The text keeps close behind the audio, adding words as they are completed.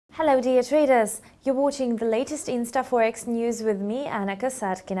Hello dear traders, you're watching the latest InstaForex news with me, Anna.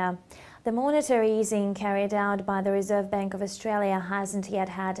 The monetary easing carried out by the Reserve Bank of Australia hasn't yet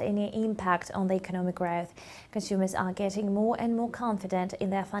had any impact on the economic growth. Consumers are getting more and more confident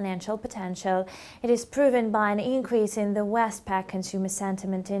in their financial potential. It is proven by an increase in the Westpac Consumer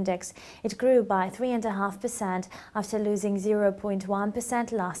Sentiment Index. It grew by 3.5% after losing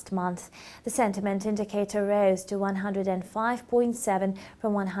 0.1% last month. The sentiment indicator rose to 105.7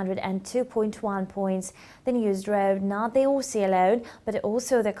 from 102.1 points. The news drove not the Aussie alone, but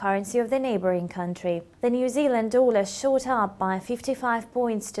also the currency of the neighbouring country. The New Zealand dollar shot up by 55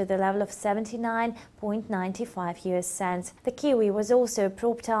 points to the level of 79.95 US cents. The kiwi was also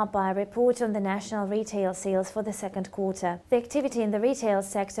propped up by a report on the national retail sales for the second quarter. The activity in the retail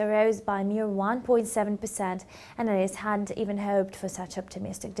sector rose by a mere 1.7%. Analysts hadn't even hoped for such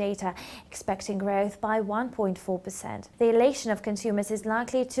optimistic data, expecting growth by 1.4%. The elation of consumers is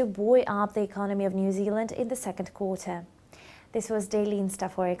likely to buoy up the economy of New Zealand in the second quarter. This was Daily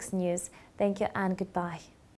InstaForex News. Thank you and goodbye.